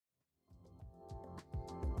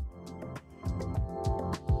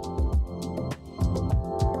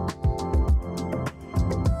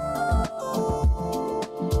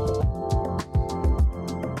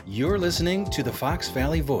You're listening to the Fox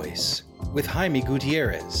Valley Voice with Jaime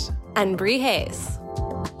Gutierrez and Bree Hayes.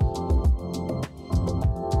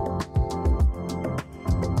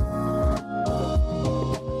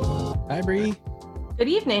 Hi, Bree. Good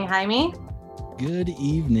evening, Jaime. Good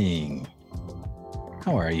evening.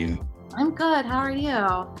 How are you? I'm good. How are you?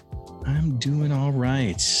 I'm doing all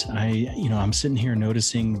right. I'm sitting here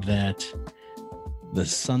noticing that the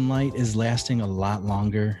sunlight is lasting a lot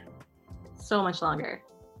longer. So much longer.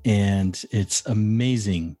 And it's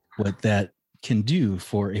amazing what that can do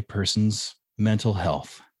for a person's mental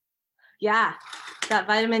health. Yeah, that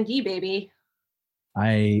vitamin D, baby.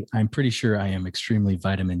 I'm pretty sure I am extremely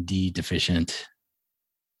vitamin D deficient.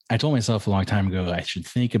 I told myself a long time ago I should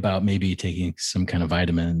think about maybe taking some kind of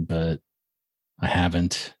vitamin, but I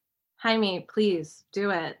haven't. Jaime, please do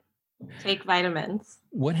it. Take vitamins.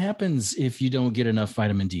 What happens if you don't get enough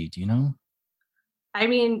vitamin D? Do you know? I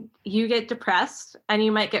mean, you get depressed and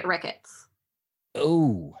you might get rickets.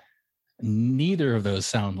 Oh, neither of those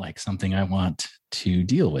sound like something I want to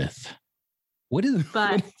deal with. What is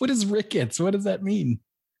rickets? What does that mean?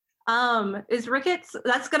 Is rickets?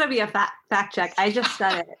 That's going to be a fact check. I just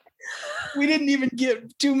said it. We didn't even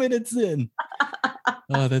get 2 minutes in.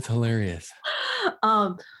 Oh, that's hilarious.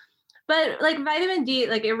 But like vitamin D,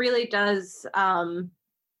 like it really does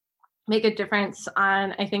make a difference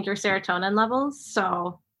on, I think, your serotonin levels.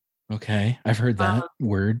 So, okay, I've heard that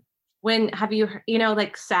word. When have you,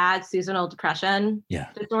 like sad seasonal depression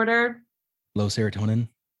disorder? Low serotonin?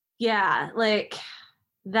 Yeah, like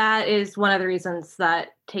that is one of the reasons that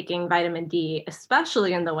taking vitamin D,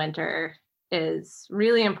 especially in the winter, is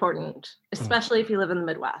really important, especially if you live in the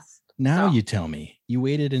Midwest. Now you tell me. You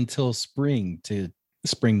waited until spring to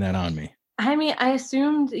spring that on me. I mean, I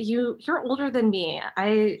assumed you're older than me.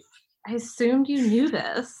 I assumed you knew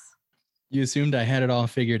this. You assumed I had it all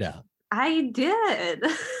figured out. I did.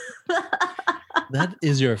 That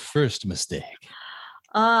is your first mistake.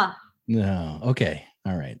 No. Okay.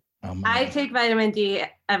 All right. I take vitamin D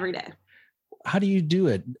every day. How do you do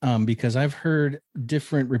it? Because I've heard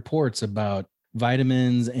different reports about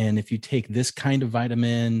vitamins, and if you take this kind of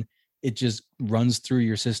vitamin, it just runs through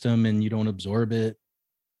your system and you don't absorb it.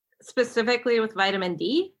 Specifically with vitamin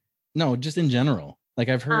D? No, just in general. Like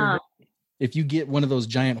I've heard if you get one of those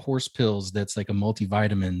giant horse pills that's like a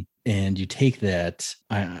multivitamin and you take that,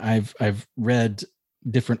 I've read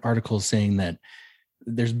different articles saying that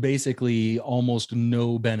there's basically almost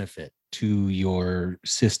no benefit to your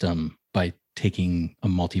system by taking a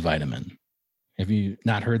multivitamin. Have you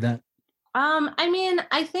not heard that? I mean,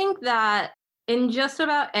 I think that in just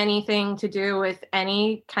about anything to do with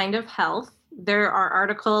any kind of health, there are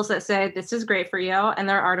articles that say this is great for you, and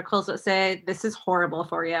there are articles that say this is horrible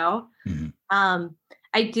for you. Mm-hmm.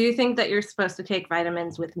 I do think that you're supposed to take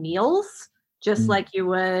vitamins with meals, just like you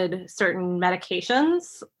would certain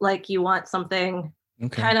medications, like you want something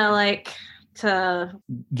kind of like to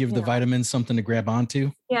give the vitamins something to grab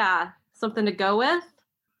onto. Yeah, something to go with.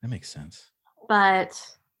 That makes sense. But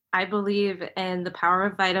I believe in the power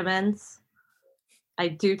of vitamins. I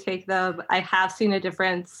do take them. I have seen a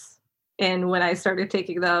difference in when I started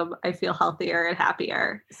taking them. I feel healthier and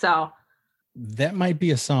happier. So that might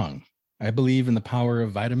be a song. I believe in the power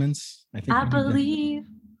of vitamins. I believe.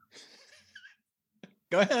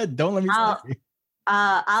 Go ahead. Don't let me stop you.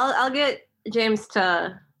 I'll get James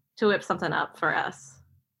to whip something up for us.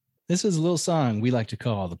 This is a little song we like to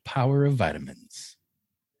call The Power of Vitamins.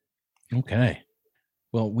 Okay.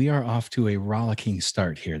 Well, we are off to a rollicking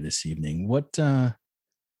start here this evening.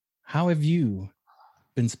 How have you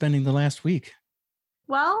been spending the last week?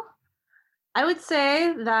 Well, I would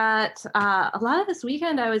say that a lot of this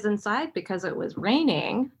weekend I was inside because it was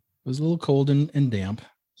raining. It was a little cold and damp.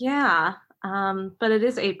 Yeah, but it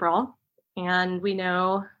is April, and we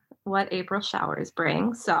know what April showers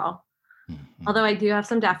bring. So, although I do have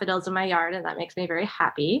some daffodils in my yard, and that makes me very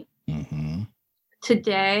happy. Mm-hmm.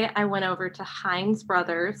 Today, I went over to Heinz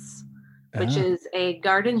Brothers, which is a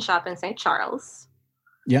garden shop in St. Charles.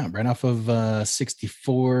 Yeah, right off of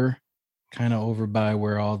 64, kind of over by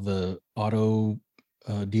where all the auto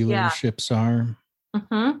dealerships are.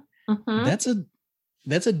 Mm-hmm. Mm-hmm.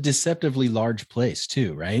 That's a deceptively large place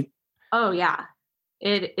too, right? Oh yeah,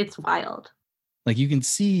 it's wild. Like you can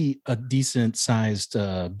see a decent sized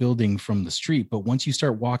building from the street, but once you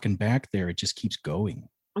start walking back there, it just keeps going.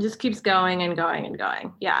 It just keeps going and going and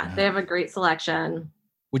going. Yeah. They have a great selection.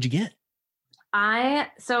 What'd you get?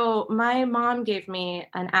 So my mom gave me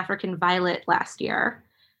an African violet last year.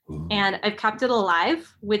 Ooh. And I've kept it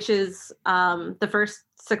alive, which is the first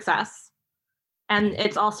success. And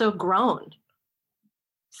it's also grown.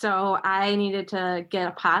 So I needed to get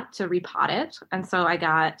a pot to repot it. And so I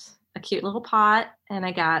got a cute little pot and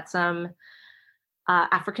I got some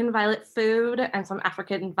African violet food and some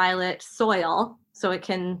African violet soil so it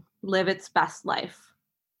can live its best life.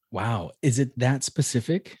 Wow. Is it that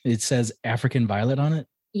specific? It says African violet on it?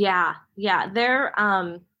 Yeah. Yeah. They're,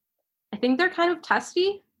 I think they're kind of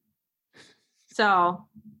testy. So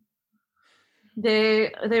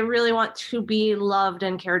they really want to be loved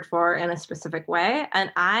and cared for in a specific way.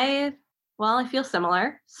 And I feel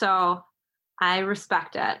similar. So I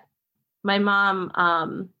respect it. My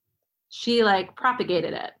mom, she like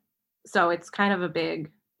propagated it. So it's kind of a big,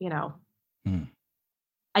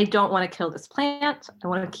 I don't want to kill this plant. I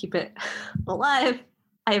want to keep it alive.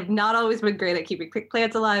 I have not always been great at keeping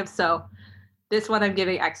plants alive. So this one I'm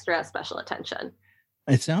giving extra special attention.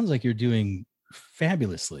 It sounds like you're doing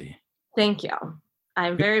fabulously. Thank you.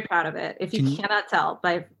 I'm very proud of it. If you cannot tell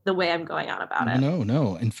by the way I'm going on about it.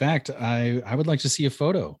 No. In fact, I would like to see a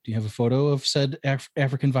photo. Do you have a photo of said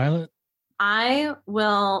African violet? I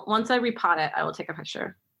will, once I repot it, I will take a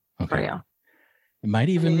picture for you. It might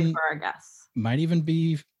even for our guests. Might even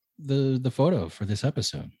be the photo for this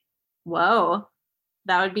episode. Whoa.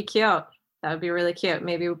 That would be cute. That would be really cute.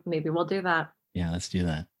 Maybe we'll do that. Yeah, let's do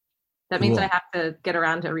that. That means I have to get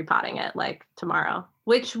around to repotting it like tomorrow,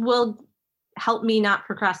 which will help me not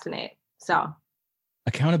procrastinate. So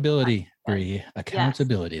accountability, Bree.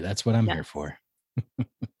 Accountability. Yes. That's what I'm here for.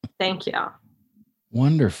 Thank you.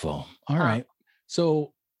 Wonderful. All right.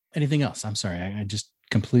 So anything else? I'm sorry. I just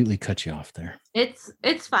completely cut you off there. It's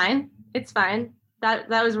fine. It's fine. That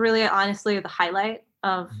was really honestly the highlight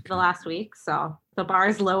of the last week. So the bar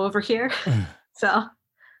is low over here. So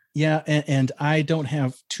yeah, and I don't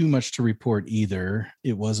have too much to report either.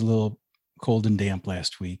 It was a little cold and damp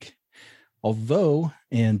last week. Although,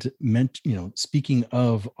 speaking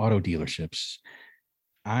of auto dealerships,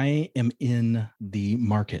 I am in the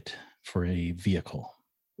market for a vehicle.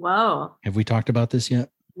 Whoa. Have we talked about this yet?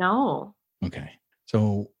 No. Okay.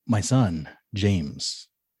 So my son, James,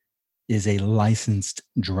 is a licensed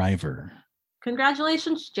driver.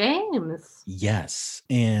 Congratulations, James. Yes.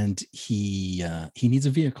 And he needs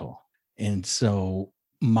a vehicle. And so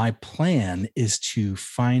my plan is to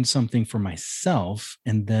find something for myself,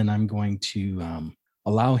 and then I'm going to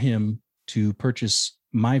allow him to purchase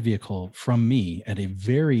my vehicle from me at a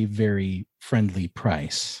very, very friendly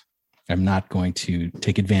price. I'm not going to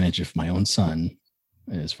take advantage of my own son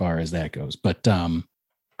as far as that goes. But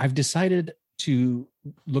I've decided to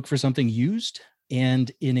look for something used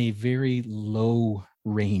and in a very low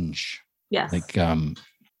range. Yes. Like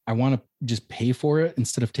I want to just pay for it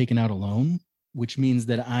instead of taking out a loan, which means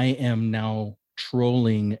that I am now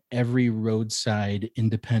trolling every roadside,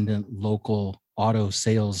 independent, local auto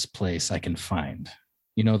sales place I can find.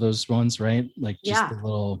 You know those ones, right? Like just the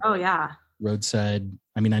little roadside.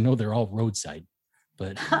 I mean, I know they're all roadside,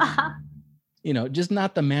 but just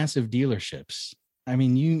not the massive dealerships. I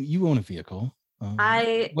mean, you own a vehicle.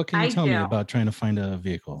 What can you tell me about trying to find a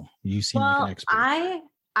vehicle? You seem like an expert.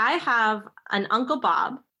 I have an Uncle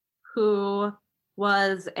Bob who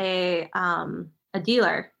was a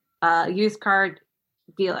dealer, a used car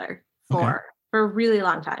dealer for a really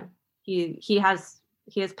long time. He has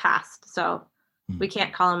passed, so we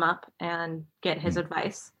can't call him up and get his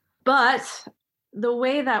advice. But the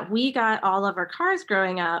way that we got all of our cars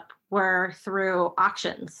growing up were through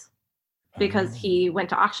auctions, because he went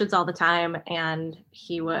to auctions all the time and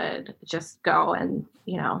he would just go and,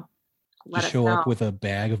 let us show know. Up with a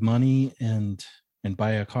bag of money and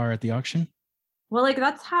buy a car at the auction. Well, like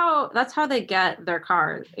that's how they get their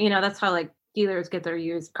cars. That's how like dealers get their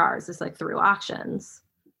used cars, is like through auctions.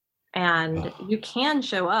 And you can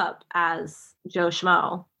show up as Joe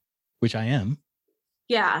Schmo, which I am.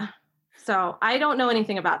 Yeah. So I don't know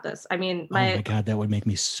anything about this. I mean, oh my God, that would make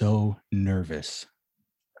me so nervous.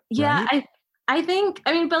 Yeah, right? I think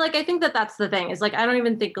that that's the thing, is like, I don't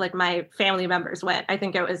even think like my family members went. I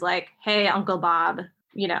think it was like, hey, Uncle Bob,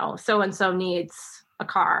 so-and-so needs a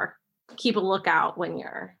car. Keep a lookout when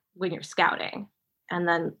you're scouting. And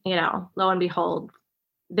then, lo and behold,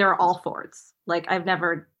 they're all Fords. Like I've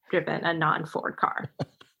never driven a non-Ford car.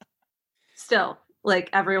 Still, like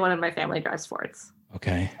everyone in my family drives Fords.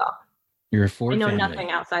 Okay. So, you're a Ford family. I know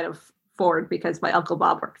nothing outside of Ford because my Uncle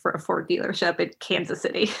Bob worked for a Ford dealership in Kansas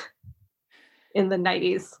City in the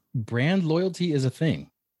 90s. Brand loyalty is a thing.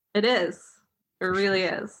 It is. It really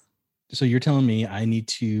is. So you're telling me I need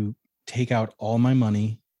to take out all my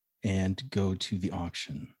money and go to the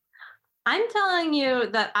auction? I'm telling you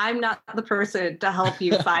that I'm not the person to help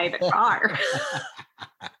you find a car.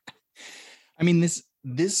 I mean, this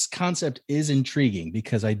this concept is intriguing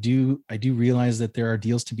because I do realize that there are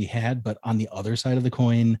deals to be had, but on the other side of the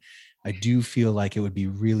coin, I do feel like it would be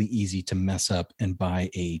really easy to mess up and buy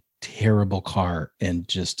a terrible car and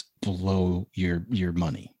just blow your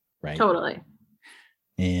money, right? Totally.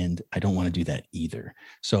 And I don't want to do that either.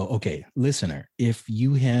 So, okay, listener, if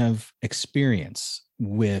you have experience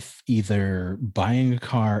with either buying a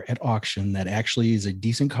car at auction that actually is a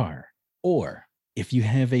decent car, or if you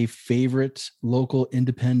have a favorite local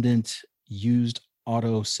independent used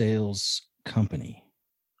auto sales company,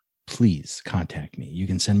 please contact me. You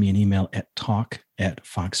can send me an email at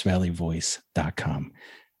talk@foxvalleyvoice.com.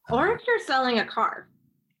 Or if you're selling a car.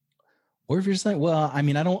 Or if you're saying, well, I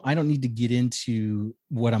mean, I don't need to get into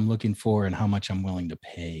what I'm looking for and how much I'm willing to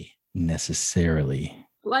pay necessarily.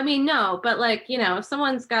 Well, I mean, no, but like, if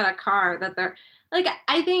someone's got a car that they're like,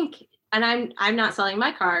 I think, and I'm not selling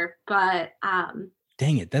my car, but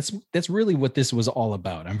dang it, that's really what this was all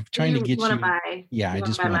about. I'm trying to get you. Buy, yeah, I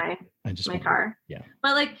just want my car. Yeah,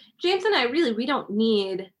 but like James and I we don't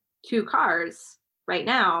need 2 cars right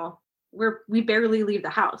now. We barely leave the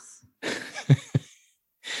house.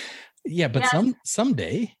 Yeah, but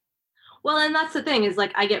someday. Well, and that's the thing is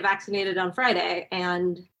like I get vaccinated on Friday,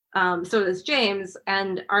 and so does James,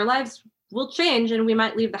 and our lives will change, and we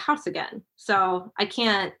might leave the house again. So I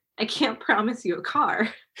can't promise you a car.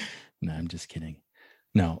 No, I'm just kidding.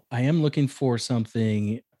 No, I am looking for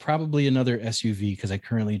something, probably another SUV, because I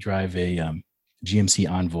currently drive a GMC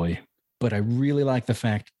Envoy. But I really like the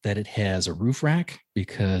fact that it has a roof rack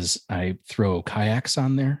because I throw kayaks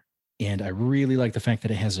on there. And I really like the fact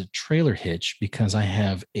that it has a trailer hitch because I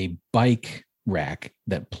have a bike rack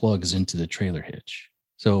that plugs into the trailer hitch.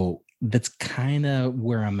 So that's kind of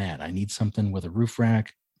where I'm at. I need something with a roof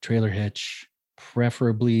rack, trailer hitch,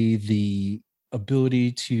 preferably the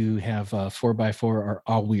ability to have a 4x4 or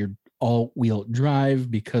all-wheel drive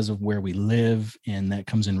because of where we live. And that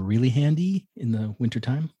comes in really handy in the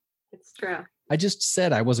wintertime. It's true. I just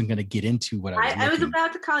said I wasn't going to get into what I was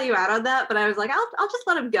about to call you out on that, but I was like, I'll just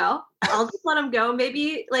let him go. I'll just let him go.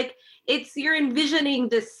 Maybe like you're envisioning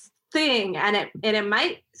this thing and it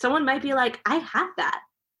might, someone might be like, I have that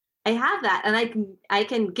and I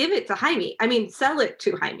can give it to Jaime. I mean, sell it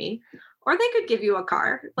to Jaime, or they could give you a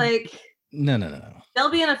car. Like, no. They'll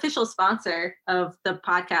be an official sponsor of the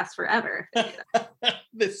podcast forever.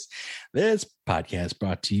 This podcast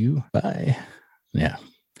brought to you by,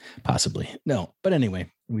 possibly. No, but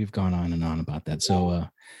anyway, we've gone on and on about that. So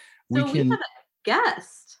we have a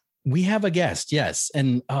guest. We have a guest, yes.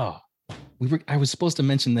 And I was supposed to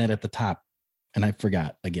mention that at the top and I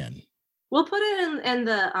forgot again. We'll put it in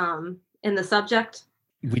the subject.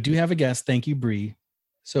 We do have a guest. Thank you, Bree.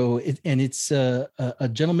 So it's a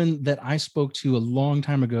gentleman that I spoke to a long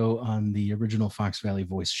time ago on the original Fox Valley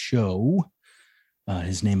Voice show.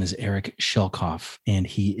 His name is Eric Shelkoff, and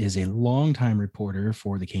he is a longtime reporter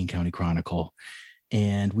for the Kane County Chronicle.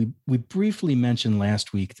 And we briefly mentioned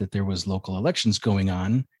last week that there was local elections going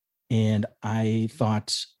on, and I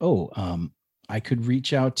thought, I could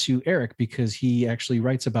reach out to Eric because he actually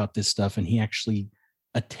writes about this stuff, and he actually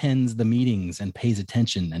attends the meetings and pays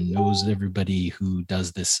attention and knows everybody who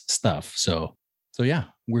does this stuff. So yeah,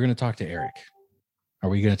 we're going to talk to Eric. Are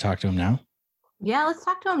we going to talk to him now? Yeah, let's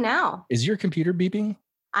talk to him now. Is your computer beeping?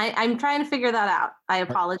 I'm trying to figure that out. I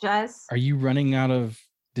apologize. Are you running out of,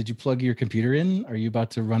 did you plug your computer in? Are you about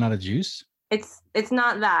to run out of juice? It's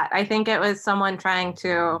not that. I think it was someone trying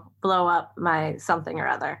to blow up my something or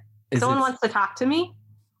other. Someone wants to talk to me.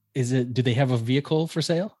 Do they have a vehicle for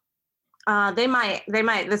sale? They might.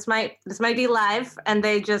 This might be live, and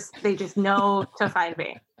they just know to find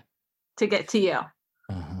me to get to you.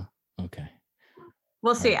 Okay.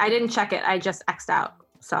 We'll see. I didn't check it. I just X'd out.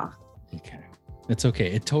 So. Okay. It's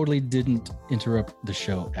okay. It totally didn't interrupt the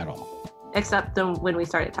show at all. Except when we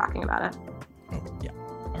started talking about it. Oh, yeah.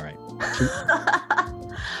 All right.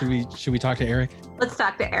 Should we talk to Eric? Let's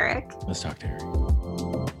talk to Eric. Let's talk to Eric.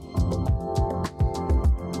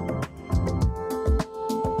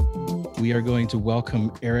 We are going to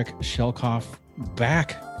welcome Eric Shelkoff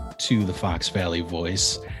back to the Fox Valley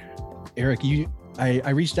Voice. Eric, I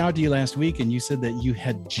reached out to you last week and you said that you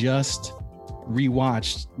had just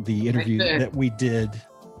rewatched the interview that we did.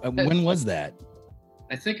 When was that?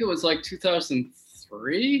 I think it was like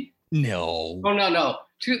 2003. No. Oh, no.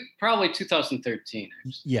 Probably 2013.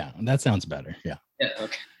 Yeah, that sounds better. Yeah. Yeah.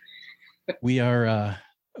 Okay. We are,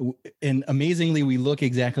 and amazingly, we look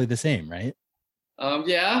exactly the same, right?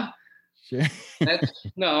 Yeah. Sure.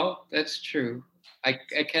 That's true. I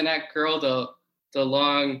cannot grow the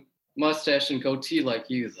long mustache and goatee like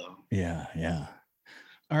you, though. Yeah.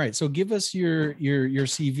 All right. So give us your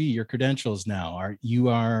CV, your credentials now. Who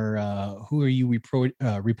are you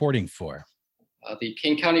reporting for? The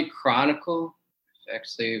Kane County Chronicle.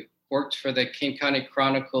 Actually worked for the Kane County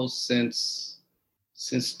Chronicle since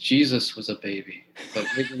Jesus was a baby, but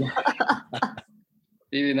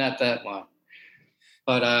maybe not that long.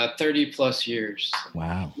 But 30 plus years.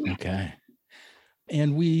 Wow. Okay.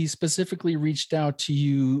 And we specifically reached out to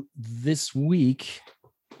you this week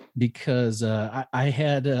because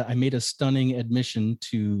I made a stunning admission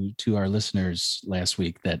to our listeners last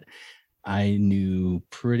week that I knew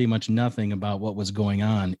pretty much nothing about what was going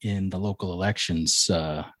on in the local elections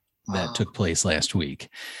that took place last week.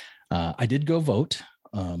 I did go vote.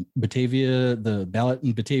 Batavia, the ballot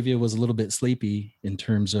in Batavia was a little bit sleepy in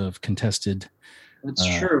terms of contested That's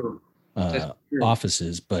true.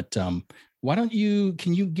 offices, but can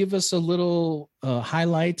you give us a little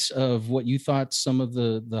highlight of what you thought some of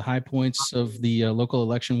the high points of the local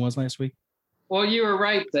election was last week? Well, you were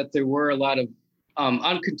right that there were a lot of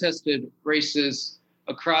uncontested races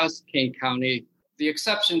across Kane County, the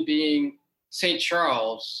exception being St.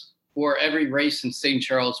 Charles, where every race in St.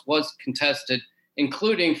 Charles was contested,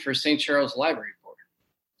 including for St. Charles Library Board.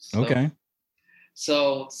 Okay.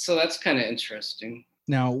 So that's kind of interesting.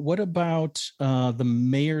 Now, what about the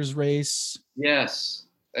mayor's race? Yes,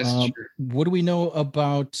 that's true. What do we know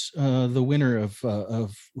about the winner of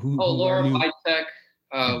who? Laura Vitek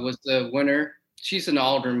was the winner. She's an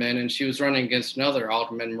alderman, and she was running against another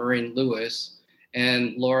alderman, Maureen Lewis.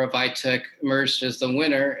 And Laura Vitek emerged as the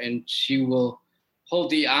winner, and she will hold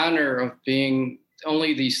the honor of being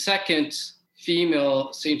only the second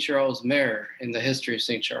female St. Charles mayor in the history of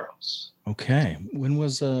St. Charles. Okay. When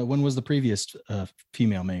was the previous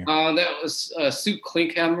female mayor? That was Sue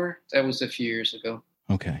Klinkhammer. That was a few years ago.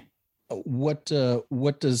 Okay. What do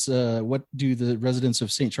the residents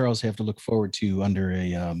of St. Charles have to look forward to under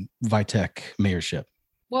a Vitek mayorship?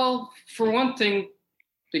 Well, for one thing,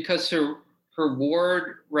 because her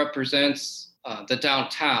ward represents the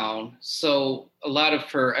downtown, so a lot of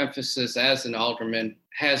her emphasis as an alderman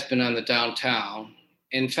has been on the downtown.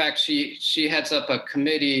 In fact, she heads up a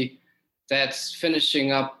committee that's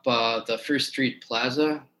finishing up the First Street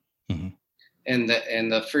Plaza, mm-hmm. and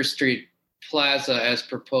the First Street Plaza, as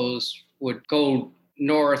proposed, would go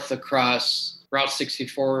north across Route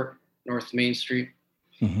 64, North Main Street.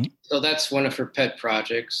 Mm-hmm. So that's one of her pet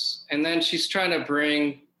projects. And then she's trying to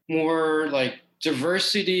bring more like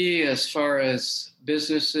diversity as far as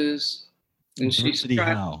businesses. And diversity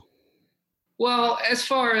how? Well, as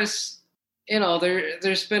far as,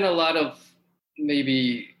 there's been a lot of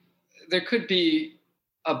maybe there could be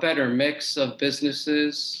a better mix of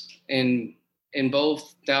businesses in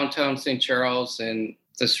both downtown St. Charles and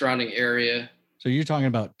the surrounding area. So you're talking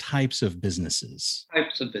about types of businesses.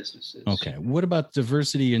 Types of businesses. Okay. What about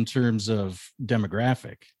diversity in terms of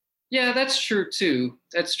demographic? Yeah, that's true too.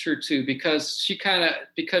 Because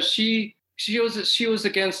she was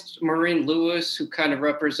against Maureen Lewis, who kind of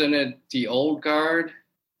represented the old guard,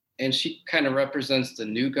 and she kind of represents the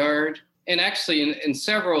new guard. And actually, in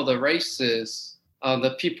several of the races,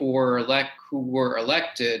 the people who were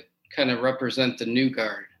elected kind of represent the new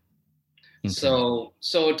guard. Okay. So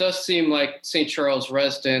it does seem like St. Charles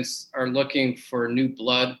residents are looking for new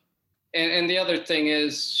blood. And the other thing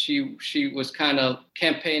is she was kind of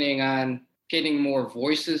campaigning on getting more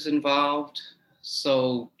voices involved.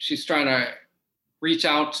 So she's trying to reach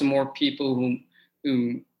out to more people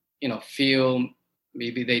who feel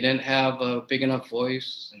maybe they didn't have a big enough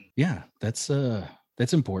voice. Yeah, that's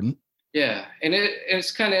important. Yeah, and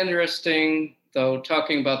it's kind of interesting though,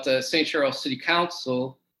 talking about the St. Charles City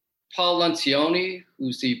Council. Paul Lencioni,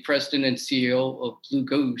 who's the president and CEO of Blue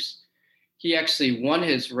Goose, he actually won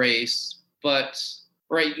his race, but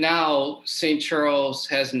right now St. Charles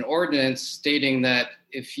has an ordinance stating that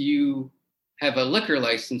if you have a liquor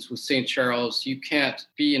license with St. Charles, you can't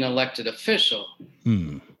be an elected official.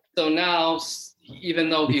 So now, even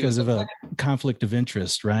though because of a conflict of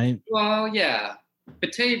interest, right? Well, yeah.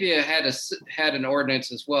 Batavia had an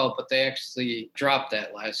ordinance as well, but they actually dropped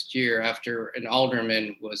that last year after an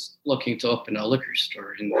alderman was looking to open a liquor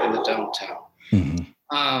store in the downtown.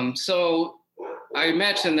 Mm-hmm. So I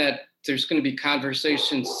imagine that there's going to be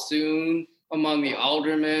conversations soon among the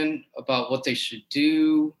aldermen about what they should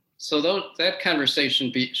do. So that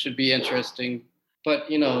conversation should be interesting. But,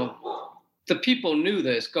 the people knew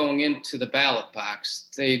this going into the ballot box.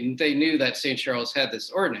 They knew that St. Charles had this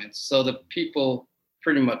ordinance. So the people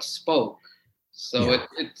pretty much spoke. So yeah.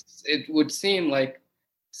 It would seem like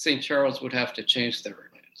St. Charles would have to change their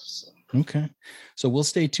ordinance. So. Okay. So we'll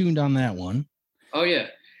stay tuned on that one. Oh, yeah.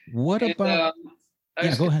 What about...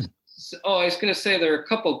 go ahead. I was going to say there are a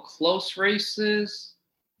couple close races.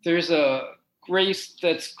 There's a race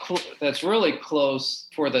that's really close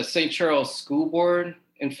for the St. Charles School Board.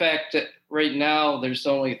 In fact, right now there's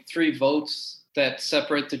only 3 votes that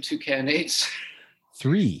separate the 2 candidates.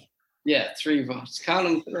 3? Yeah, 3 votes. Count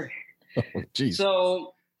them 3. Oh, geez.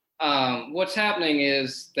 So what's happening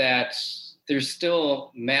is that there's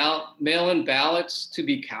still mail-in ballots to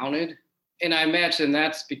be counted. And I imagine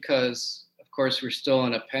that's because, of course, we're still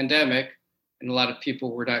in a pandemic and a lot of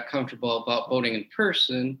people were not comfortable about voting in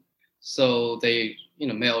person. So they,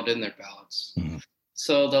 mailed in their ballots. Mm-hmm.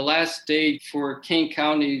 So the last date for Kane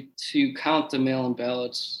County to count the mail-in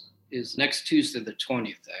ballots is next Tuesday, the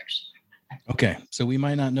 20th, actually. Okay. So we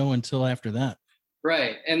might not know until after that.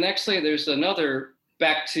 Right. And actually, there's another,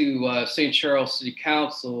 back to St. Charles City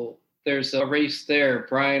Council, there's a race there.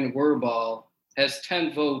 Brian Werball has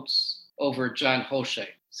 10 votes over John Hoscheit.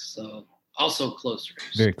 So also close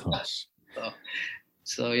race. Very close.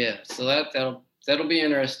 So yeah. So that'll be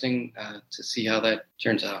interesting to see how that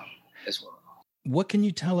turns out as well. What can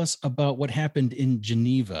you tell us about what happened in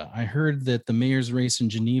Geneva? I heard that the mayor's race in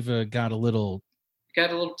Geneva got a little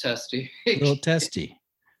testy.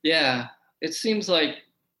 Yeah. It seems like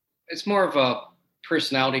it's more of a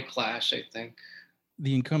personality clash, I think.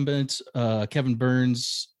 The incumbent, Kevin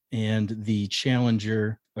Burns, and the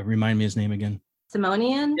challenger, remind me his name again.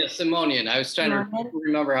 Simonian? Yeah, Simonian. I was trying to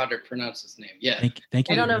remember how to pronounce his name. Yeah. Thank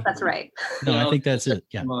you. I don't know if that's right. No, I think that's it.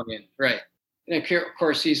 Yeah. Simonian, right. And of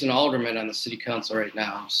course, he's an alderman on the city council right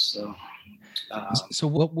now. So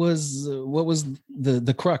what was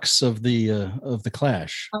the crux of the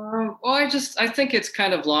clash? I think it's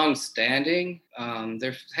kind of long-standing.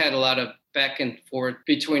 They've had a lot of back and forth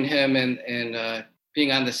between him and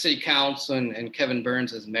being on the city council and Kevin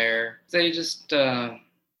Burns as mayor. They just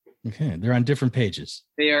okay, they're on different pages.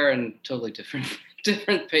 They are on totally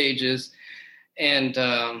different pages, and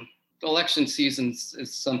election seasons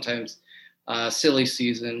is sometimes silly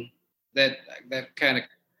season. That kind of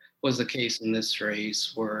was the case in this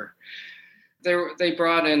race where they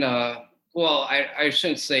brought in I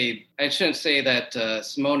shouldn't say that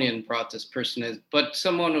Simonian brought this person in, but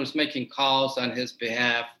someone was making calls on his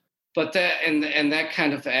behalf. But that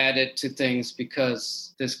kind of added to things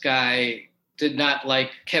because this guy did not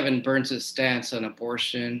like Kevin Burns' stance on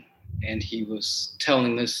abortion, and he was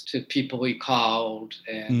telling this to people he called,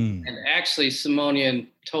 and actually Simonian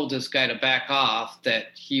told this guy to back off, that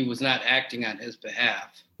he was not acting on his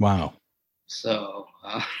behalf. Wow. So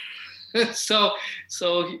he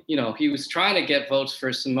was trying to get votes for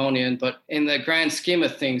Simonian, but in the grand scheme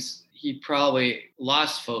of things, he probably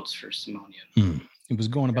lost votes for Simonian. He was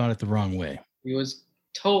going about it the wrong way. He was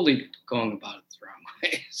totally going about it the wrong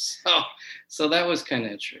way. So that was kind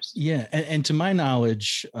of interesting. Yeah, and to my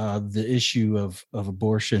knowledge, the issue of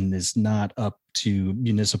abortion is not up to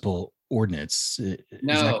municipal ordinance.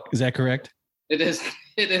 No, is that correct? It is.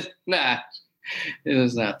 It is not. It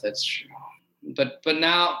is not. That's true. But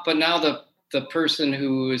now the person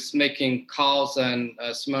who is making calls on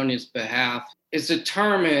Simonian's behalf is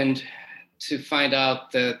determined to find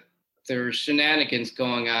out that there's shenanigans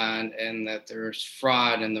going on and that there's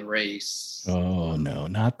fraud in the race. Oh no,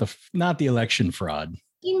 not the election fraud.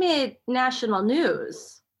 He made national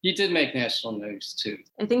news. He did make national news too.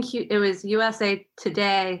 I think it was USA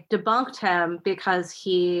Today debunked him because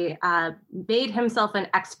he made himself an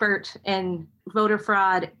expert in voter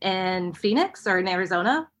fraud in Phoenix or in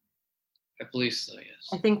Arizona. I believe so, yes.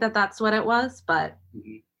 I think that's what it was, but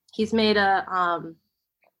he's made a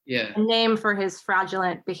name for his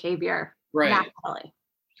fraudulent behavior. Right. Nationally.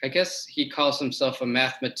 I guess he calls himself a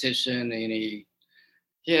mathematician, and he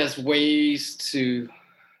has ways to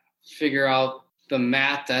figure out the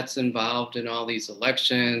math that's involved in all these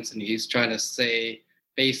elections. And he's trying to say,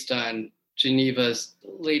 based on Geneva's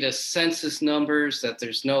latest census numbers, that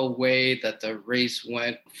there's no way that the race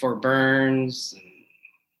went for Burns.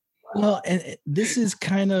 Well, and this is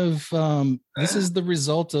kind of this is the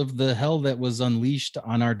result of the hell that was unleashed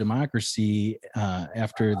on our democracy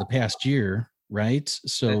after the past year, right?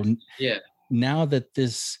 So now that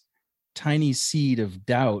this tiny seed of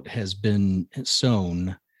doubt has been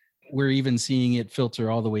sown, we're even seeing it filter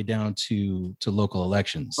all the way down to local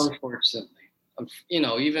elections. Unfortunately,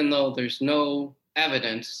 even though there's no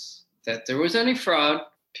evidence that there was any fraud,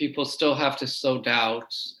 people still have to sow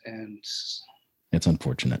doubt, and it's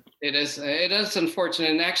unfortunate. It is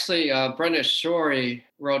unfortunate. And actually, Brenda Shorey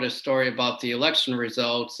wrote a story about the election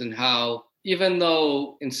results and how, even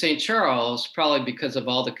though in St. Charles, probably because of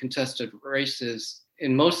all the contested races,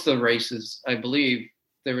 in most of the races, I believe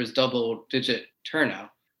there was double-digit turnout.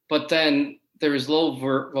 But then there was low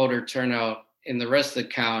voter turnout in the rest of the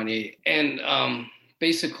county. And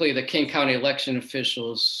basically, the King County election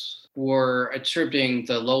officials were attributing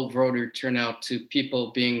the low voter turnout to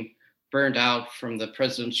people being burned out from the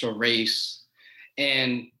presidential race.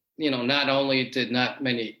 And, not only did not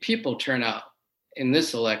many people turn out in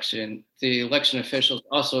this election, the election officials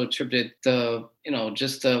also attributed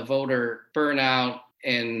just the voter burnout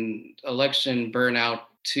and election burnout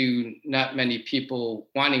to not many people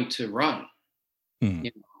wanting to run.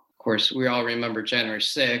 Of course, we all remember January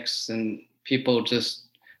 6th, and people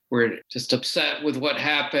were just upset with what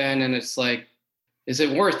happened. And it's like, is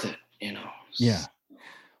it worth it? Yeah.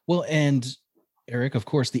 Well, and Eric, of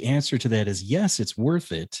course, the answer to that is yes, it's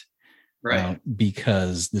worth it. Right.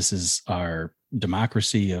 Because this is our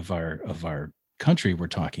democracy of our country we're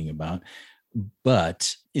talking about.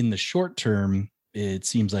 But in the short term, it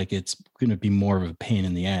seems like it's going to be more of a pain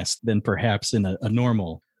in the ass than perhaps in a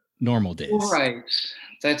normal days. Right.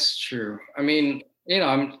 That's true. I mean,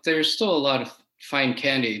 there's still a lot of fine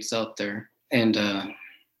candidates out there. And,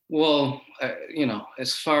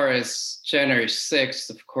 as far as January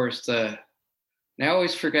 6th, of course, and I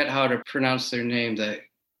always forget how to pronounce their name, the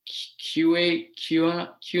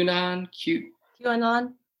QAnon.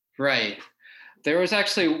 Right. There was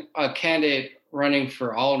actually a candidate running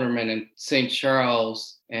for alderman in St.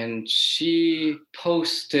 Charles, and she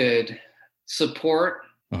posted support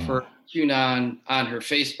for QAnon on her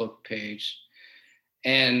Facebook page.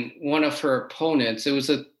 And one of her opponents, it was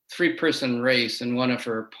a 3-person race, and one of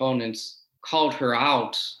her opponents called her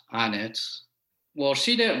out on it. Well,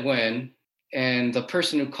 she didn't win, and the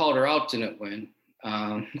person who called her out didn't win.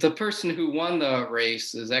 The person who won the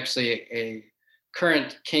race is actually a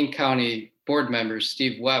current King County board member,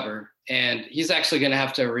 Steve Weber, and he's actually going to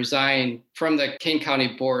have to resign from the King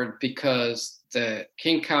County board because the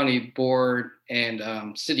King County board and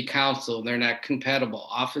city council, they're not compatible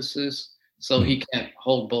offices, so he can't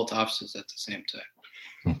hold both offices at the same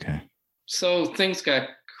time. Okay. So things got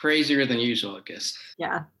crazier than usual, I guess.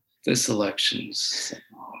 Yeah. This elections.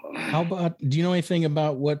 How about, do you know anything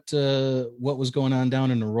about what was going on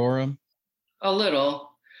down in Aurora? A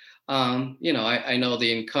little. I know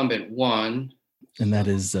the incumbent won. And that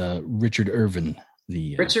is Richard Irvin.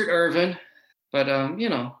 Richard Irvin. But,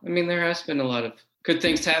 there has been a lot of good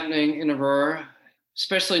things happening in Aurora,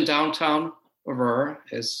 especially in downtown Aurora.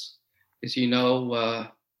 As you know,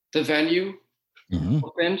 the venue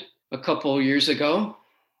opened a couple of years ago.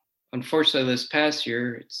 Unfortunately, this past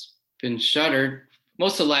year, it's been shuttered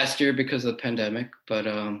most of last year because of the pandemic. But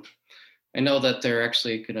I know that they're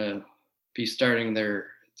actually going to be starting their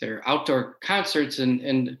outdoor concerts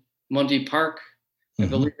in Mundy Park, I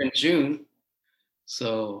believe in June.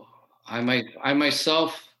 So I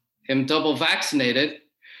myself am double vaccinated.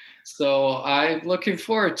 So I'm looking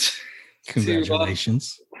forward to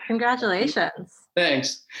Congratulations. Congratulations.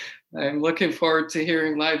 Thanks. I'm looking forward to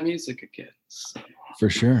hearing live music again. So. For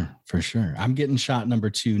sure. I'm getting shot number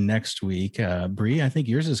 2 next week. Bree, I think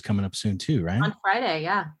yours is coming up soon too, right? On Friday,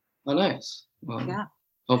 yeah. Oh, nice. Well, yeah.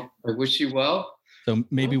 I wish you well. So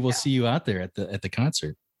maybe we'll see you out there at the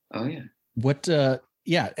concert. Oh yeah. What?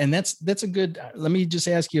 Yeah, and that's a good. Let me just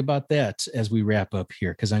ask you about that as we wrap up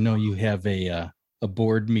here, because I know you have a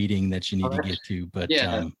board meeting that you need to get to. But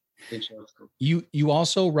yeah, you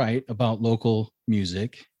also write about local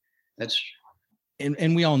music. That's true.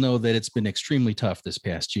 And we all know that it's been extremely tough this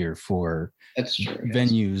past year for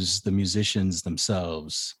venues, the musicians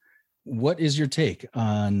themselves. What is your take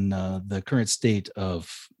on the current state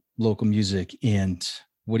of local music, and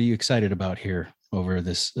what are you excited about here over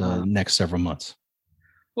this next several months?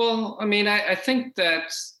 Well, I think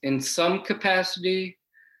that in some capacity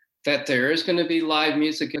that there is going to be live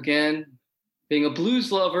music again. Being a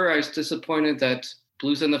blues lover, I was disappointed that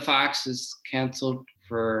Blues and the Fox is canceled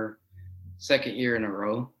for second year in a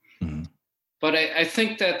row. Mm-hmm. But I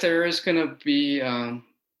think that there is going to be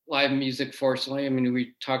live music, fortunately.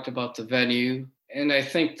 We talked about the venue, and I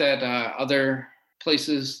think that other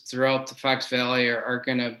places throughout the Fox Valley are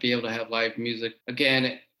going to be able to have live music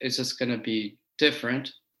again. It's just going to be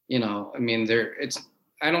different.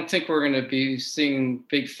 I don't think we're going to be seeing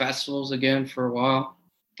big festivals again for a while.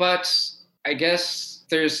 But I guess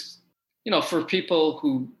there's, for people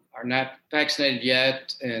who are not vaccinated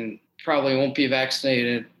yet and probably won't be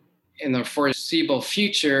vaccinated in the foreseeable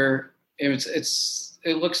future,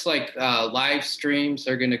 it looks like live streams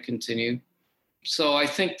are going to continue. So I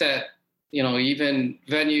think that, even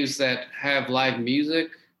venues that have live music,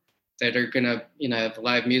 that are going to, have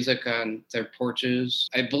live music on their porches,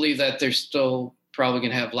 I believe that they're still probably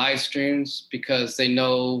going to have live streams because they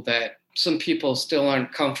know that some people still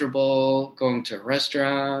aren't comfortable going to a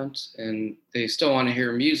restaurant and they still want to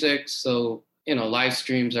hear music. So live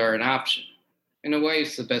streams are an option. In a way,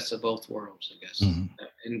 it's the best of both worlds, I guess,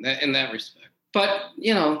 in that respect. But,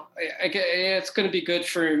 it's going to be good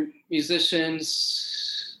for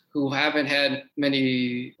musicians who haven't had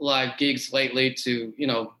many live gigs lately to,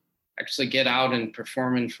 actually get out and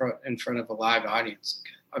perform in front of a live audience.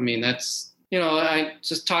 I mean, that's, I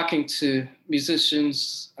just talking to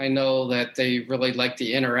musicians, I know that they really like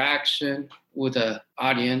the interaction with the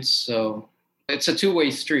audience. So it's a two-way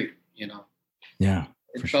street, Yeah,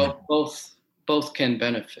 for sure. Both can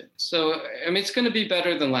benefit. So, I mean, it's going to be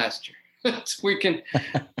better than last year.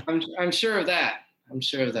 I'm sure of that.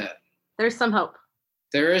 There's some hope.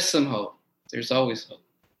 There is some hope. There's always hope.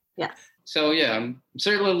 Yes. So yeah, I'm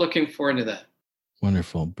certainly looking forward to that.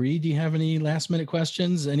 Wonderful. Bree, do you have any last minute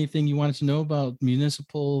questions? Anything you wanted to know about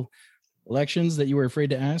municipal elections that you were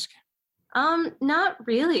afraid to ask? Not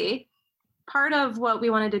really. Part of what we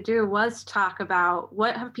wanted to do was talk about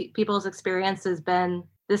what have people's experiences been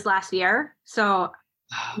this last year. So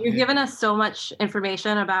you've given us so much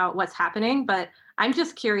information about what's happening, but I'm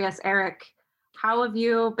just curious, Eric, how have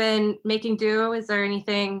you been making do? Is there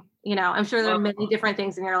anything, I'm sure there are many different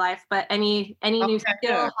things in your life, but any new skill?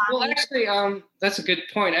 Yeah. Well, actually, that's a good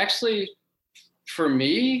point. Actually, for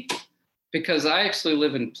me, because I actually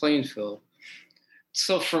live in Plainfield,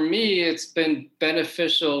 so for me, it's been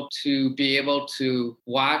beneficial to be able to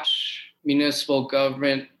watch municipal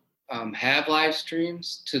government have live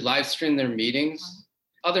streams, to live stream their meetings.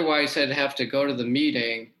 Otherwise, I'd have to go to the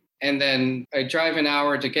meeting and then I drive an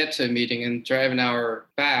hour to get to a meeting and drive an hour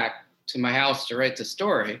back to my house to write the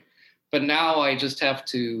story. But now I just have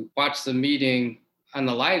to watch the meeting on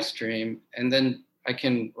the live stream and then I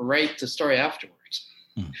can write the story afterwards.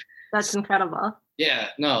 That's incredible. Yeah,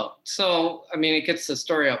 no. So, I mean, it gets the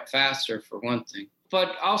story up faster for one thing.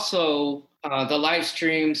 But also, the live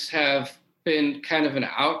streams have been kind of an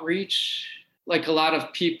outreach. Like a lot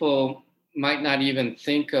of people might not even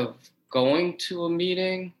think of going to a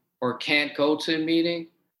meeting or can't go to a meeting,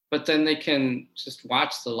 but then they can just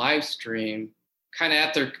watch the live stream kind of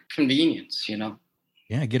at their convenience,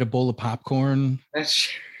 Yeah, get a bowl of popcorn. That's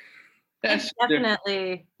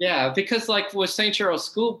definitely. Yeah, because like with St. Charles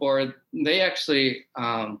School Board, they actually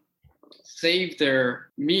save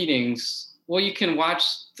their meetings. Well, you can watch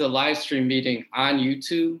the live stream meeting on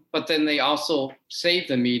YouTube, but then they also save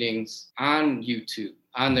the meetings on YouTube,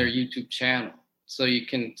 on their YouTube channel. So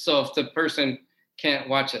if the person can't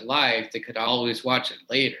watch it live, they could always watch it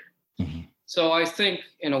later. Mm-hmm. So I think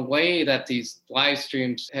in a way that these live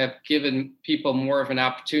streams have given people more of an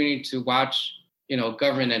opportunity to watch,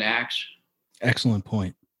 government in action. Excellent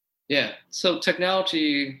point. Yeah. So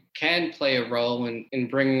technology can play a role in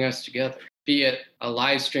bringing us together, be it a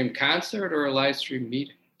live stream concert or a live stream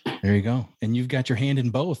meeting. There you go. And you've got your hand in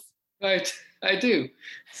both. Right. I do.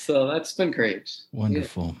 So that's been great.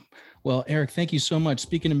 Wonderful. Yeah. Well, Eric, thank you so much.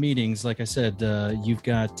 Speaking of meetings, like I said, you've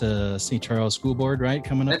got St. Charles School Board, right,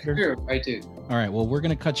 coming up here? That's true. I do. All right. Well, we're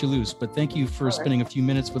going to cut you loose, but thank you for spending a few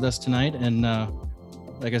minutes with us tonight. And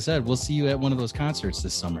like I said, we'll see you at one of those concerts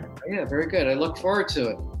this summer. Yeah, very good. I look forward to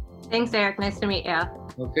it. Thanks, Eric. Nice to meet you.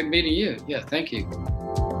 Well, good meeting you. Yeah, thank you.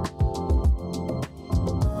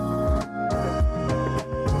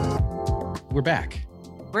 We're back.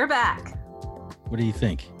 We're back. What do you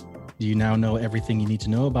think? Do you now know everything you need to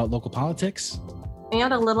know about local politics?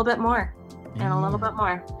 And a little bit more. And a little bit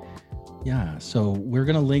more. Yeah. So we're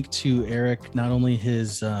going to link to Eric, not only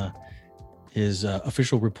his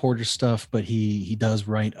official reporter stuff, but he does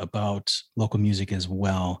write about local music as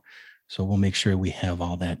well. So we'll make sure we have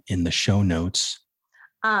all that in the show notes.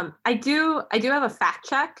 I do have a fact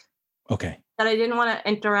check. Okay. That I didn't want to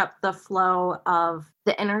interrupt the flow of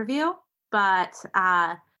the interview, but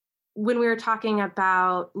when we were talking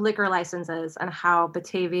about liquor licenses and how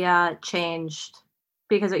Batavia changed,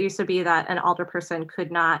 because it used to be that an alderperson could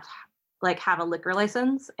not have a liquor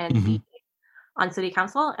license and be on city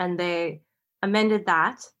council, and they amended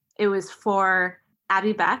that. It was for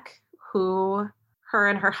Abby Beck, who her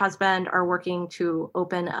and her husband are working to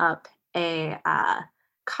open up a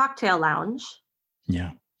cocktail lounge.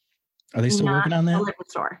 Yeah. Are they still working on that? A liquor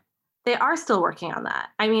store. They are still working on that.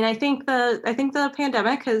 I mean, I think the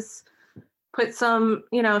pandemic has put some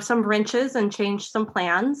wrenches and changed some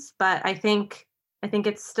plans, but I think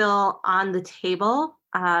it's still on the table,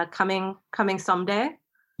 coming someday.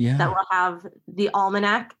 Yeah. That will have the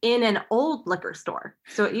Almanac in an old liquor store.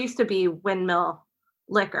 So it used to be Windmill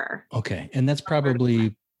Liquor. Okay. And that's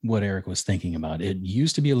probably what Eric was thinking about. It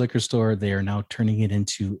used to be a liquor store. They are now turning it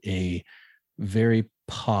into a very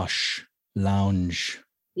posh lounge.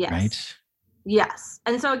 Yes. Right? Yes.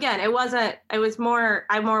 And so again, it was more,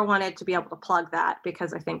 I more wanted to be able to plug that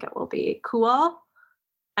because I think it will be cool.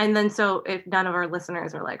 And then so if none of our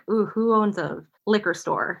listeners are like, ooh, who owns a liquor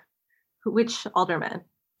store? Which alderman?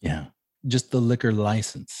 Yeah. Just the liquor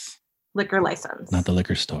license. Liquor license. Not the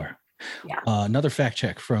liquor store. Yeah. Another fact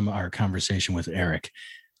check from our conversation with Eric.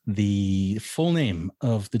 The full name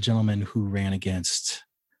of the gentleman who ran against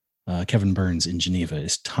Kevin Burns in Geneva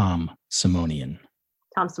is Tom Simonian.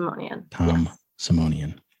 Tom Simonian. Tom Yes.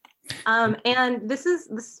 Simonian. And this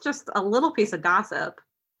is just a little piece of gossip.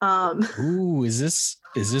 Ooh, is this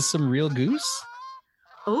some real goose?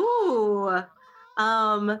 Ooh.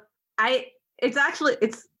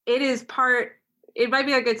 It might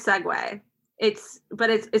be a good segue.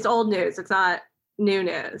 It's old news. It's not new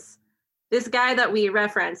news. This guy that we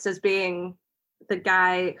referenced as being the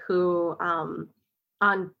guy who,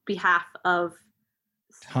 on behalf of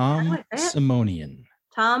Tom Simonian.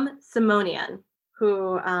 Tom Simonian,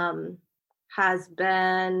 who has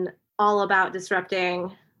been all about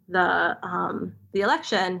disrupting the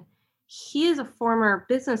election. He is a former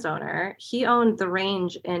business owner. He owned the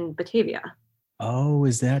range in Batavia. Oh,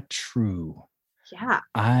 is that true? Yeah.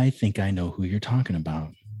 I think I know who you're talking about.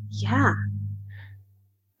 Yeah.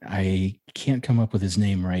 I can't come up with his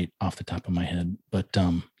name right off the top of my head, but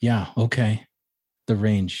yeah, okay. The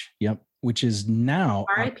range, yep, which is now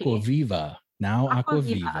R.I.P. Aquaviva. Now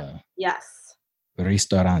Aquaviva. Yes.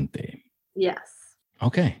 Ristorante. Yes.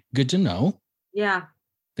 Okay, good to know. Yeah.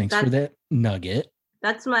 Thanks for that nugget.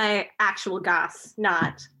 That's my actual goss,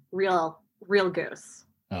 not real goose.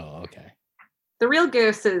 Oh, okay. The real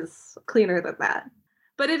goose is cleaner than that.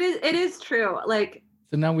 But it is true. Like,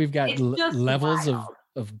 so now we've got levels wild.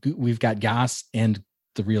 We've got goss and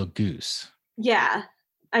the real goose. Yeah.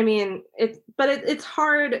 I mean, it's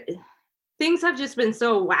hard. Things have just been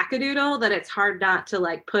so wackadoodle that it's hard not to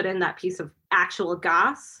like put in that piece of actual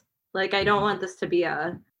goss. Like, I don't want this to be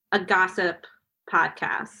a gossip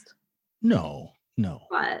podcast. No.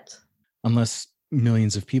 But unless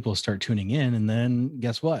millions of people start tuning in, and then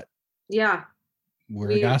guess what? Yeah.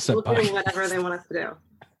 We're a gossip we'll podcast. do whatever they want us to do.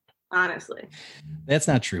 Honestly. That's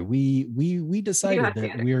not true. We decided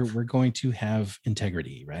that we're going to have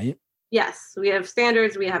integrity, right? Yes, we have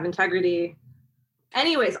standards, we have integrity.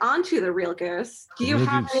 Anyways, on to the real goose. Do you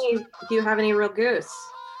have any real goose?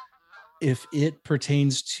 If it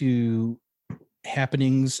pertains to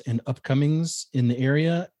happenings and upcomings in the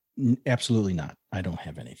area, absolutely not. I don't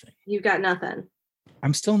have anything. You've got nothing.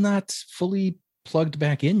 I'm still not fully plugged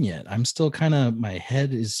back in yet. I'm still kind of, my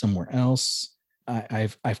head is somewhere else.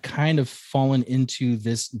 I've kind of fallen into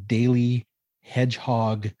this daily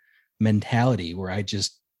hedgehog mentality where I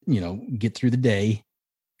just, get through the day,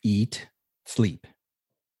 eat, sleep.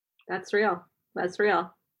 That's real.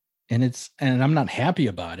 And I'm not happy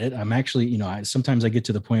about it. I'm actually, sometimes I get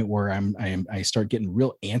to the point where I start getting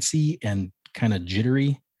real antsy and kind of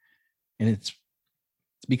jittery. And it's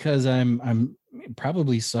because I'm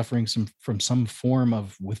probably suffering from some form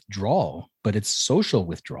of withdrawal, but it's social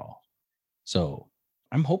withdrawal. So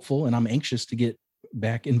I'm hopeful and I'm anxious to get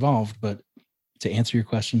back involved. But to answer your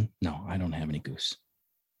question, no, I don't have any goose.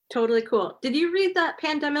 Totally cool. Did you read that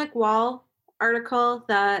pandemic wall article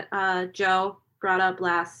that Joe brought up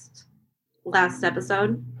last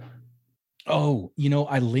episode? Oh,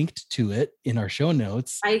 I linked to it in our show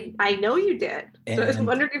notes. I know you did. So I was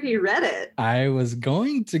wondering if you read it. I was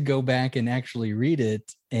going to go back and actually read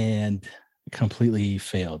it and completely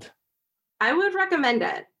failed. I would recommend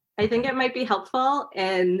it. I think it might be helpful,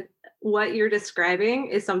 and what you're describing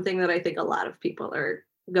is something that I think a lot of people are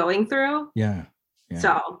going through. Yeah.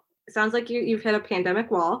 So it sounds like you've hit a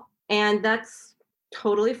pandemic wall, and that's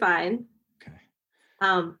totally fine. Okay.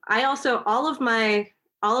 I also all of my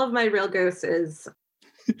real goose is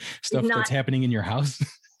stuff that's happening in your house.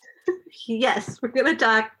 Yes, we're gonna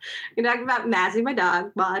talk about Mazzy, my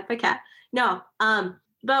dog, Maud, my cat. No,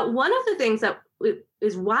 but one of the things that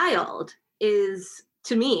is wild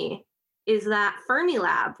to me is that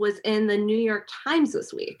Fermilab was in the New York Times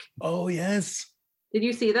this week. Oh yes. Did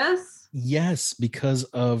you see this? Yes, because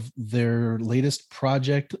of their latest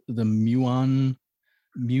project, the Muon.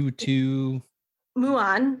 Muon.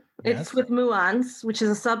 Yes. It's with muons, which is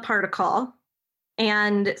a subparticle.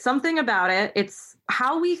 And something about it, it's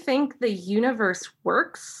how we think the universe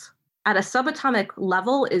works at a subatomic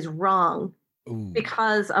level is wrong. Ooh.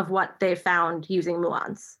 Because of what they found using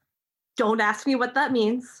muons. Don't ask me what that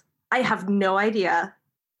means. I have no idea.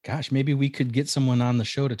 Gosh, maybe we could get someone on the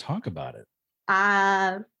show to talk about it.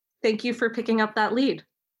 Thank you for picking up that lead.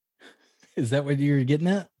 Is that what you were getting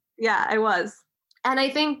at? Yeah, I was. And I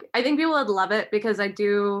think people would love it because I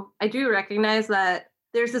do recognize that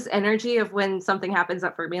there's this energy of when something happens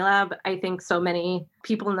at Fermilab. I think so many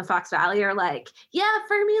people in the Fox Valley are like, yeah,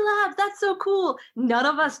 Fermilab, that's so cool. None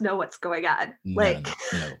of us know what's going on. No.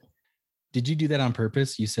 Did you do that on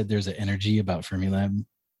purpose? You said there's an energy about Fermilab.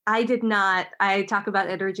 I did not. I talk about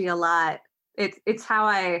energy a lot. It's how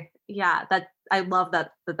I love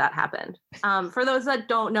that happened. For those that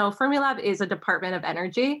don't know, Fermilab is a department of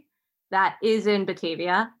energy that is in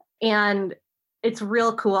Batavia, and it's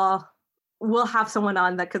real cool. We'll have someone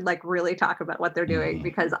on that could like really talk about what they're doing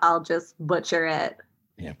because I'll just butcher it.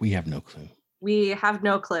 Yeah, we have no clue.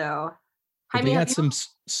 Jaime, they got some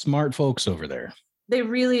smart folks over there. They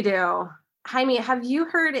really do. Jaime, have you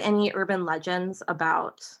heard any urban legends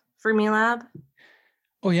about Fermilab?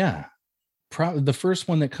 Oh, yeah. The first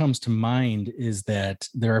one that comes to mind is that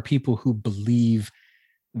there are people who believe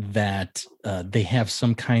that they have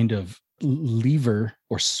some kind of lever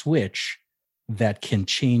or switch that can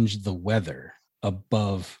change the weather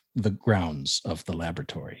above the grounds of the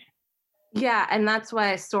laboratory. Yeah, and that's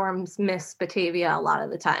why storms miss Batavia a lot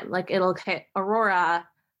of the time. Like it'll hit Aurora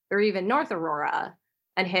or even North Aurora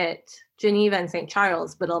and hit Geneva and St.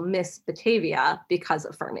 Charles, but it'll miss Batavia because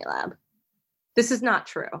of Fermilab. This is not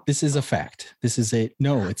true. This is a fact.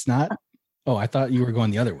 No, it's not. Oh, I thought you were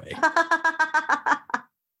going the other way.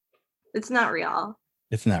 It's not real.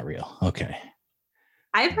 It's not real. Okay.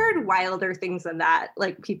 I've heard wilder things than that.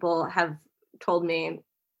 Like people have told me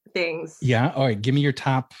things. Yeah. All right. Give me your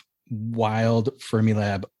top wild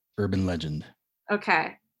Fermilab urban legend.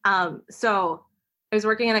 Okay. So I was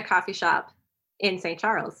working in a coffee shop in St.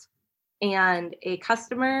 Charles, and a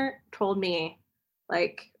customer told me,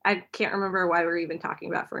 like, I can't remember why we were even talking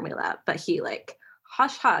about Fermilab, but he like,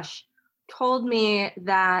 hush, hush, told me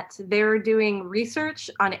that they were doing research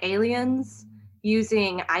on aliens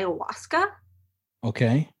using ayahuasca.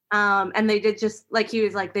 Okay. And they did just like, he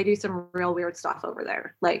was like, they do some real weird stuff over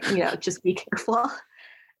there. Like, just be careful.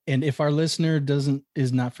 And if our listener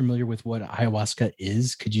is not familiar with what ayahuasca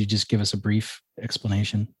is, could you just give us a brief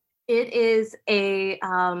explanation? It is a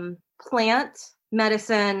plant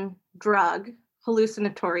medicine drug,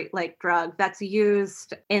 hallucinatory like drug that's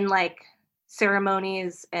used in like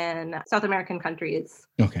ceremonies in South American countries.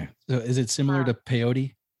 Okay. So is it similar to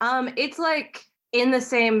peyote? It's like in the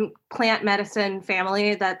same plant medicine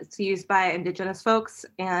family that's used by indigenous folks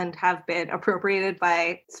and have been appropriated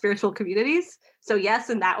by spiritual communities. So yes,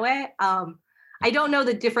 in that way. I don't know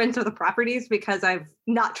the difference of the properties because I've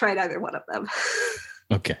not tried either one of them.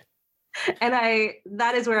 Okay. And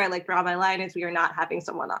that is where I like draw my line, is we are not having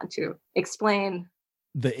someone on to explain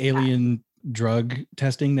the alien drug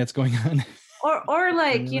testing that's going on. Or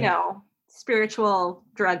like, spiritual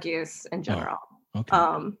drug use in general. Oh, okay.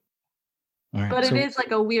 All right, but it is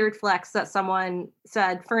like a weird flex that someone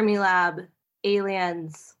said Fermilab,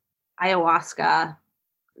 aliens, ayahuasca.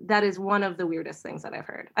 That is one of the weirdest things that I've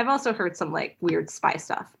heard. I've also heard some like weird spy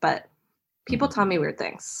stuff, but people tell me weird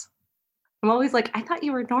things. I'm always like, I thought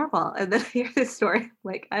you were normal. And then I hear this story.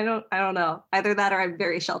 Like, I don't know. Either that or I'm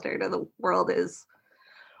very sheltered and the world is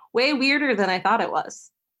way weirder than I thought it was.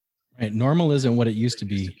 Right. Normal isn't what it used to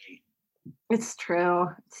be. It's true.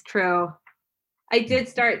 I did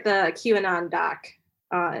start the QAnon doc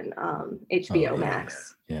on HBO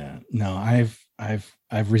Max. Yeah. No,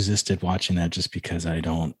 I've resisted watching that just because I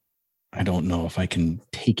don't know if I can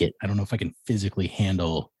take it. I don't know if I can physically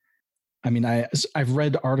handle. I mean, I've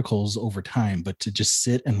read articles over time, but to just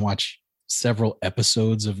sit and watch several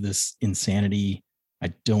episodes of this insanity,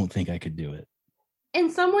 I don't think I could do it.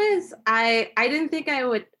 In some ways, I didn't think I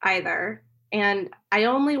would either. And I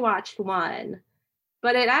only watched one,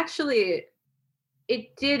 but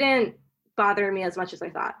it didn't bother me as much as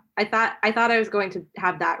I thought. I thought I was going to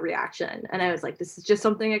have that reaction. And I was like, this is just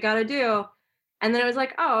something I got to do. And then I was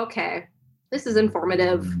like, oh, okay, this is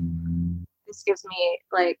informative. This gives me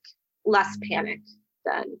like less panic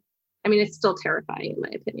than, I mean, it's still terrifying in my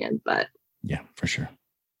opinion, but. Yeah, for sure.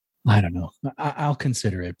 I don't know. I'll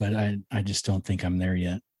consider it, but I just don't think I'm there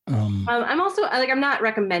yet. I'm also like, I'm not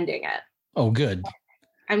recommending it. Oh, good.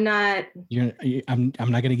 I'm not. I'm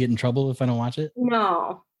not going to get in trouble if I don't watch it.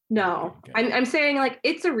 No. Okay. I'm saying like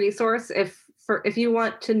it's a resource if you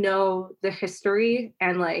want to know the history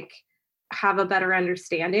and like have a better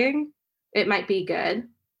understanding, it might be good.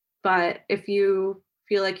 But if you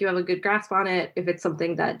feel like you have a good grasp on it, if it's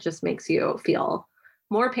something that just makes you feel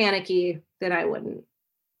more panicky, then I wouldn't.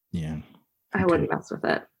 Yeah. Okay. I wouldn't mess with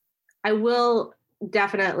it. I will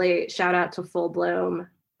definitely shout out to Full Bloom.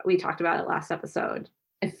 We talked about it last episode.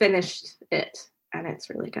 I finished it and it's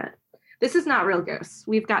really good. This is not Real Goose.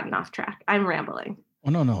 We've gotten off track. I'm rambling. Oh,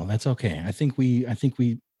 no, that's okay. I think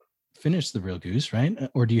we finished the Real Goose, right?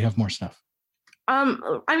 Or do you have more stuff?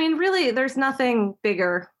 I mean, really, there's nothing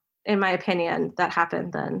bigger, in my opinion, that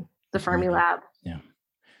happened than the Fermilab. Yeah.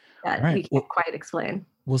 That we can't quite explain.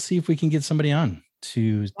 We'll see if we can get somebody on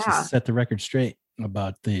to set the record straight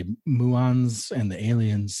about the muons and the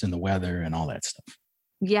aliens and the weather and all that stuff.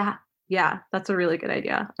 Yeah. Yeah. That's a really good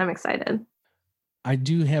idea. I'm excited. I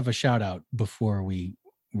do have a shout out before we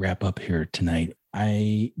wrap up here tonight.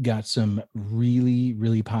 I got some really,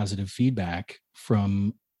 really positive feedback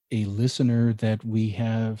from a listener that we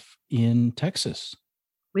have in Texas.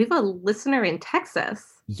 We have a listener in Texas?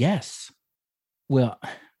 Yes. Well,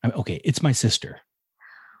 okay, it's my sister.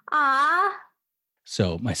 Ah.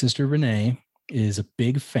 So my sister Renee is a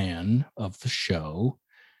big fan of the show,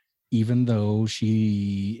 even though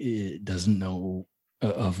she doesn't know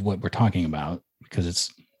of what we're talking about because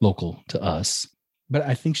it's local to us. But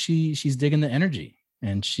I think she's digging the energy,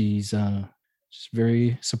 and she's just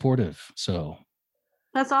very supportive. So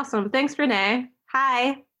that's awesome. Thanks, Renee.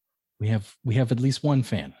 Hi. We have at least one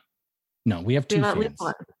fan. No, we have two fans.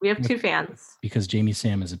 We have two fans. Because Jamie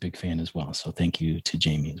Sam is a big fan as well. So thank you to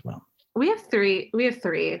Jamie as well. We have three. We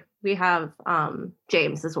have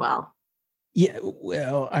James as well. Yeah,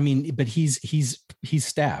 well, I mean, but he's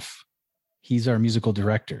staff. He's our musical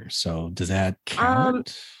director. So does that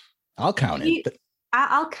count? I'll count it.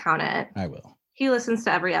 I'll count it. I will. He listens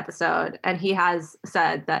to every episode, and he has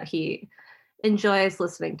said that he enjoys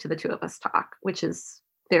listening to the two of us talk, which is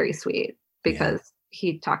very sweet because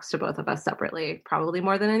he talks to both of us separately, probably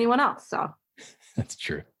more than anyone else. So that's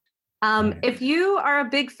true. If you are a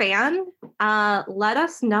big fan, let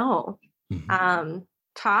us know. Mm-hmm.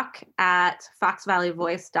 Talk at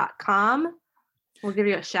foxvalleyvoice.com. We'll give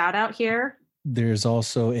you a shout out here. There's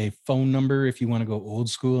also a phone number if you want to go old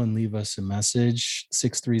school and leave us a message,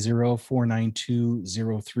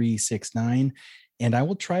 630-492-0369. And I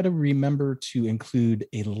will try to remember to include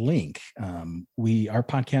a link. Our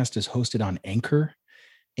podcast is hosted on Anchor,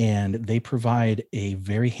 and they provide a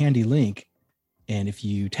very handy link. And if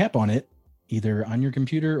you tap on it, either on your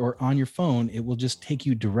computer or on your phone, it will just take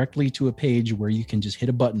you directly to a page where you can just hit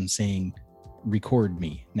a button saying, record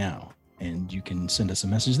me now. And you can send us a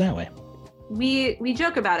message that way. We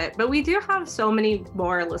joke about it, but we do have so many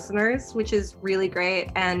more listeners, which is really great.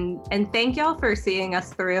 And thank y'all for seeing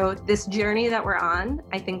us through this journey that we're on.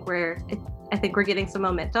 I think we're getting some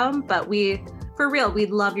momentum, but we'd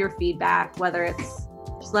love your feedback, whether it's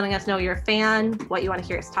just letting us know you're a fan, what you want to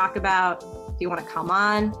hear us talk about, if you want to come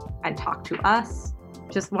on and talk to us.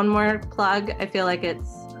 Just one more plug. I feel like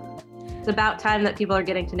it's about time that people are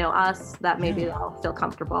getting to know us, that maybe they'll feel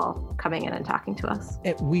comfortable coming in and talking to us.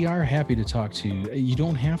 We are happy to talk to you. You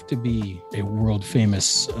don't have to be a world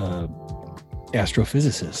famous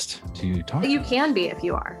astrophysicist to talk. You can be if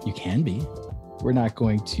you are. You can be. We're not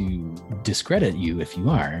going to discredit you if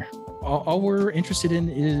you are. All we're interested in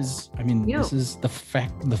is, this is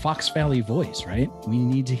the Fox Valley voice, right? We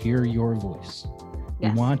need to hear your voice.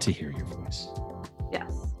 Yes. We want to hear your voice.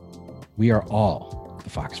 Yes. We are all the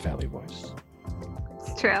Fox Valley voice.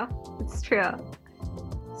 It's true. It's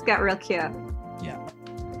got real cute. Yeah.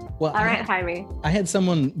 Well, all right, Jaime. I had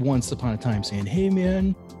someone once upon a time saying, "Hey,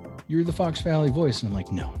 man, you're the Fox Valley voice," and I'm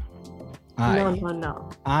like, "No. No.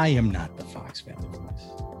 I am not the Fox Valley voice.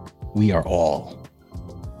 We are all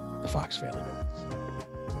the Fox Valley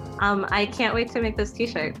voice." I can't wait to make those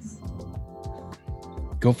t-shirts.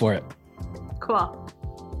 Go for it. Cool.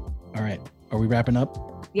 All right. Are we wrapping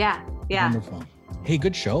up? Yeah. Wonderful. Hey,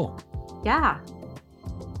 good show. Yeah.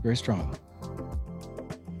 Very strong.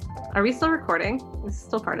 Are we still recording? This is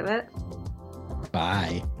still part of it.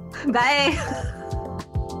 Bye. Bye.